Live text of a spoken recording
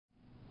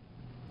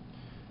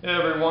Hey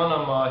everyone,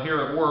 I'm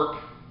here at work,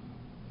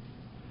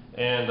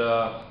 and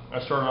I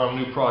started on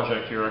a new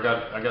project here.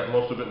 I got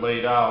most of it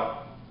laid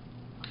out,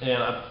 and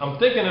I'm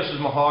thinking this is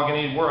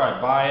mahogany. Where I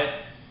buy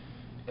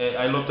it,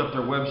 I looked up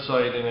their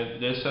website,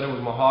 and they said it was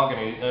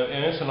mahogany,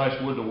 and it's a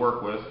nice wood to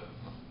work with.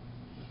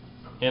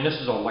 And this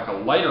is like a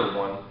lighter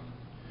one,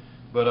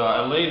 but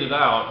I laid it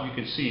out. You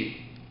can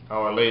see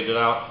how I laid it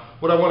out.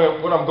 What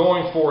I'm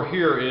going for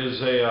here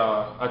is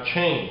a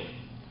chain,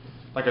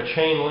 like a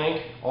chain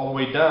link all the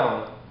way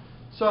down.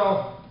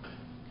 So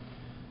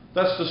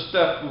that's the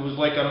step. It was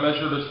like I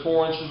measured it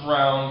 4 inches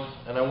round,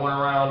 and I went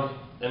around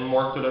and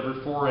marked it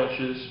every 4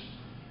 inches,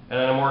 and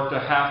then I marked a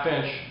 ½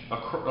 inch,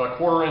 a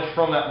quarter inch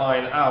from that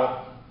line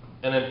out,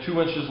 and then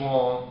 2 inches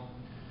long,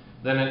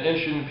 then an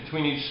inch in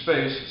between each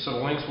space, so the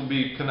links will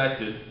be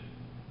connected.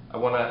 I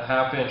went a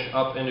 ½ inch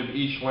up into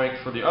each link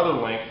for the other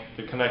link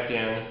to connect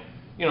in,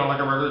 you know, like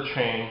a regular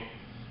chain,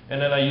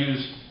 and then I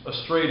used a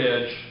straight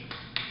edge,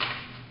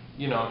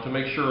 you know, to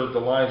make sure the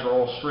lines are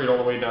all straight all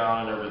the way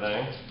down and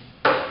everything.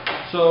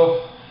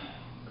 So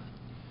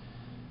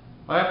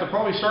I have to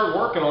probably start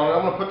working on it.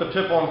 I'm going to put the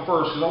tip on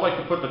first, because I like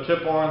to put the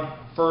tip on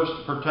first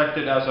to protect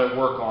it as I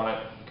work on it,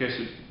 in case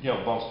it, you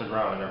know, bumps the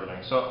ground and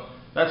everything. So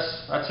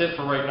that's it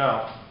for right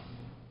now.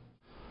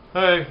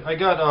 Hey, I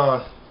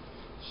got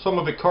some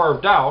of it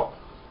carved out.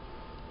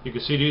 You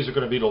can see these are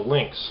going to be the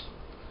links,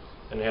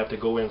 and they have to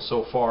go in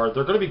so far.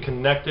 They're going to be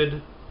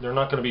connected. They're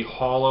not going to be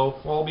hollow.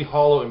 Well, it'll be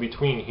hollow in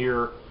between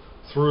here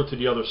through to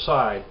the other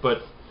side, but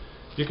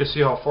you can see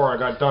how far I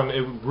got done.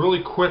 It was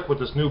really quick with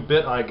this new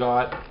bit I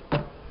got.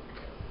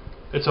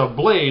 It's a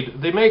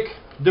blade. They make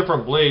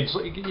different blades.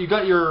 You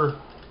got your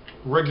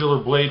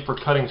regular blade for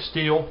cutting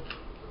steel,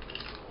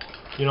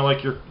 you know,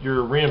 like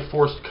your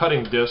reinforced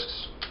cutting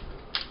discs.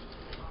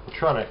 I'm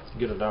trying to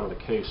get it down to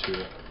the case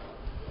here.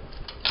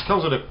 It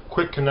comes with a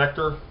quick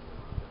connector.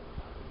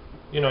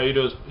 You know, you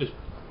do is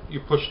you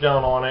push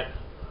down on it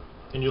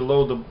and you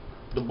load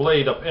the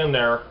blade up in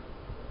there.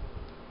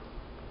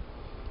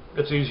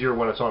 It's easier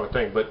when it's on a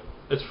thing, but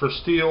it's for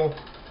steel,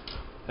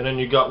 and then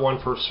you got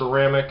one for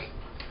ceramic.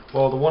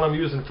 Well, the one I'm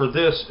using for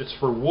this, it's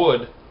for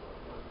wood,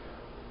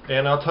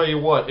 and I'll tell you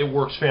what, it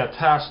works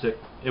fantastic.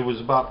 It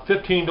was about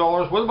 $15.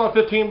 Was it about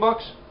 15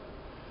 bucks?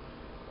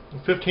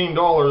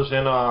 $15,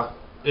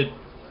 and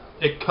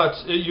it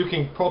cuts. You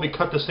can probably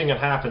cut this thing in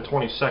half in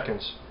 20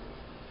 seconds.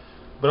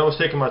 But I was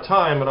taking my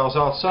time, and I was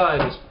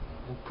outside.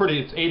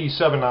 It's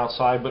 87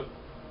 outside, but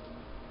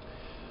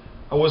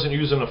I wasn't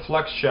using a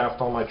flex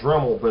shaft on my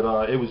Dremel,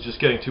 but it was just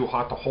getting too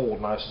hot to hold,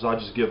 and I said I'd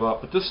just give up.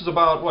 But this is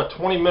about, what,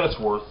 20 minutes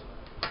worth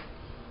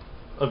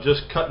of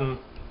just cutting,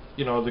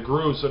 you know, the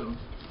grooves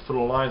for the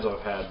lines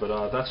I've had.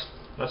 But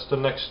that's the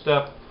next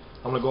step.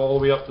 I'm going to go all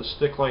the way up the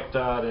stick like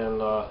that,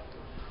 and I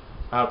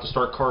have to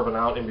start carving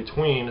out in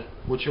between,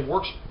 which it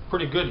works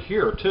pretty good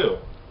here too.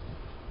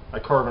 I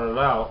carving it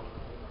out,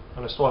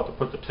 and I still have to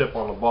put the tip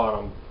on the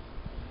bottom.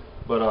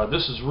 But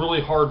this is really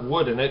hard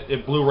wood, and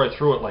it blew right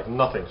through it like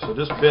nothing. So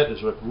this bit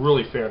is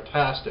really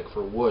fantastic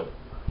for wood.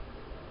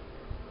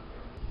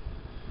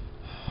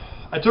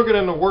 I took it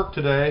into work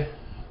today,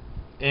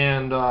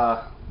 and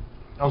I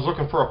was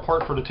looking for a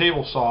part for the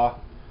table saw.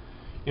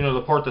 You know,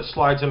 the part that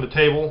slides in the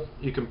table.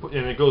 You can put,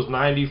 and it goes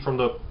 90 from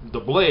the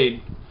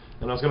blade.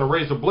 And I was going to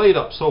raise the blade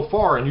up so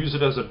far and use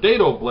it as a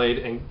dado blade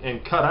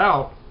and cut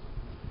out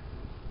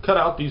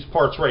these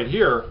parts right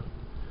here.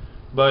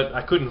 But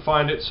I couldn't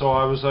find it, so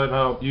I was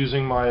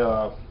using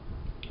my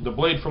the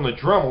blade from the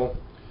Dremel,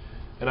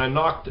 and I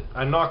knocked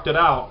it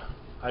out.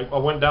 I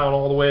went down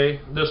all the way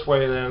this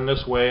way, then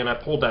this way, and I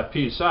pulled that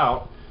piece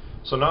out.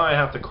 So now I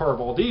have to carve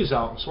all these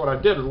out. So what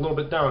I did a little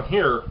bit down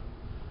here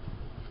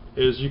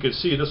is, you can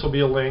see this will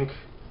be a link,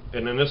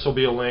 and then this will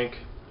be a link,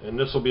 and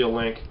this will be a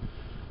link.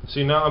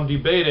 See, now I'm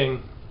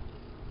debating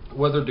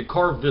whether to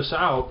carve this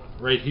out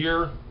right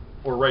here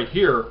or right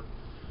here.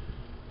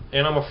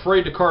 And I'm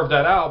afraid to carve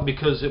that out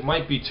because it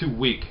might be too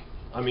weak.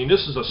 I mean,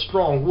 this is a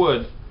strong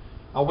wood.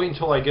 I'll wait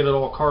until I get it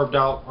all carved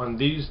out on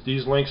these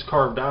links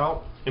carved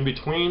out in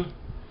between,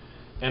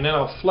 and then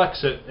I'll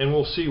flex it and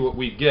we'll see what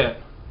we get.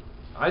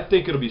 I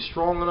think it'll be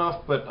strong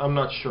enough, but I'm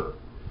not sure.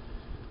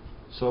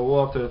 So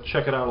we'll have to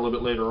check it out a little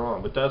bit later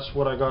on. But that's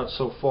what I got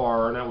so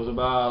far, and that was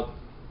about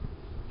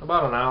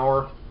an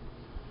hour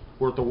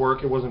worth of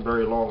work. It wasn't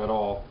very long at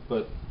all,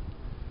 but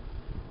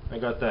I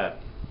got that.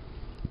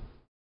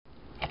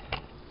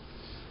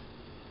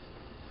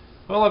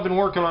 Well, I've been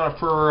working on it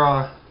for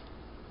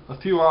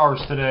a few hours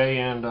today,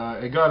 and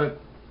I got it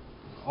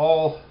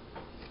all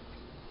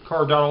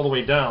carved out all the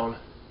way down,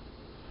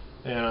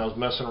 and I was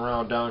messing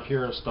around down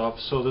here and stuff.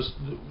 So this,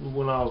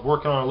 when I was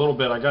working on it a little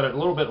bit, I got it a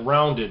little bit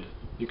rounded,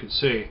 you can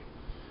see,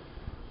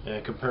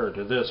 and compared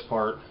to this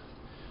part.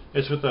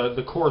 It's with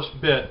the coarse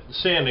bit, the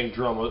sanding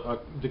drum,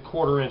 the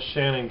 1/4 inch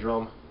sanding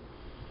drum.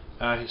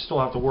 You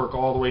still have to work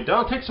all the way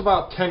down. It takes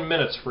about 10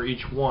 minutes for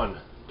each one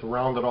to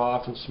round it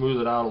off and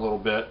smooth it out a little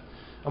bit.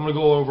 I'm going to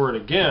go over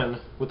it again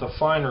with a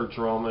finer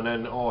drum and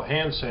then all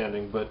hand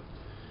sanding, but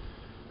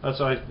as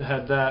I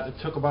had that, it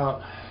took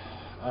about,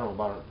 I don't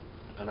know, about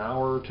an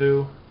hour or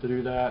two to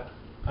do that.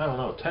 I don't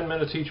know, 10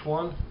 minutes each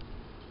one.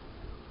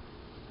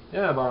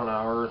 Yeah, about an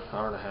hour,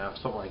 hour and a half,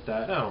 something like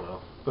that. I don't know.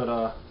 But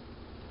I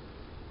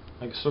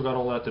still got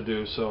all that to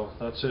do, so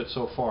that's it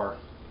so far.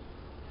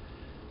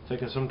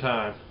 Taking some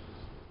time.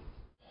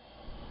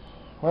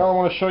 Well, I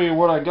want to show you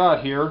what I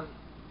got here.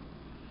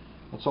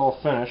 It's all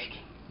finished,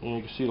 and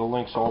you can see the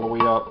links all the way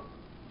up.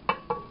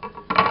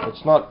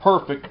 It's not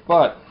perfect,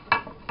 but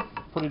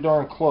pretty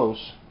darn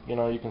close. You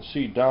know, you can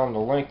see down the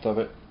length of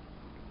it.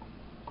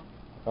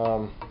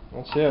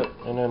 That's it.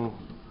 And then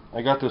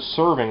I got this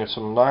serving of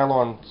some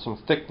nylon,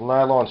 some thick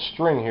nylon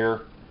string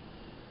here,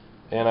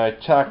 and I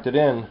tacked it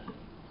in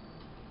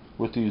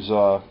with these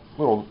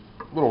little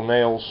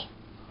nails.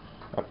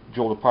 I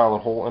drilled a pilot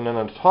hole, and then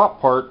on the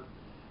top part,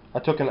 I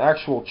took an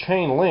actual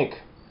chain link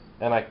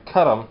and I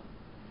cut them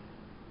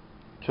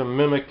to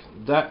mimic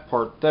that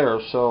part there.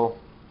 So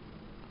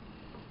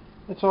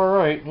it's all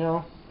right, you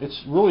know.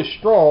 It's really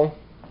strong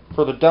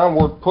for the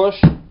downward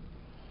push.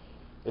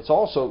 It's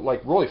also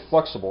like really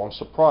flexible. I'm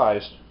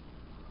surprised,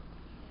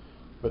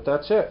 but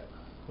that's it.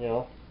 You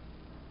know,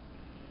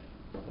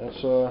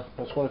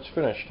 that's when it's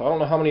finished. I don't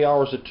know how many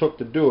hours it took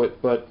to do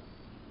it, but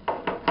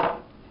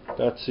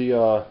that's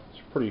the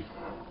it's pretty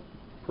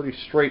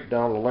straight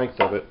down the length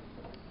of it.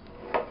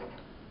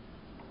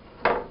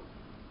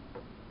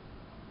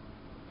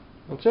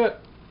 That's it.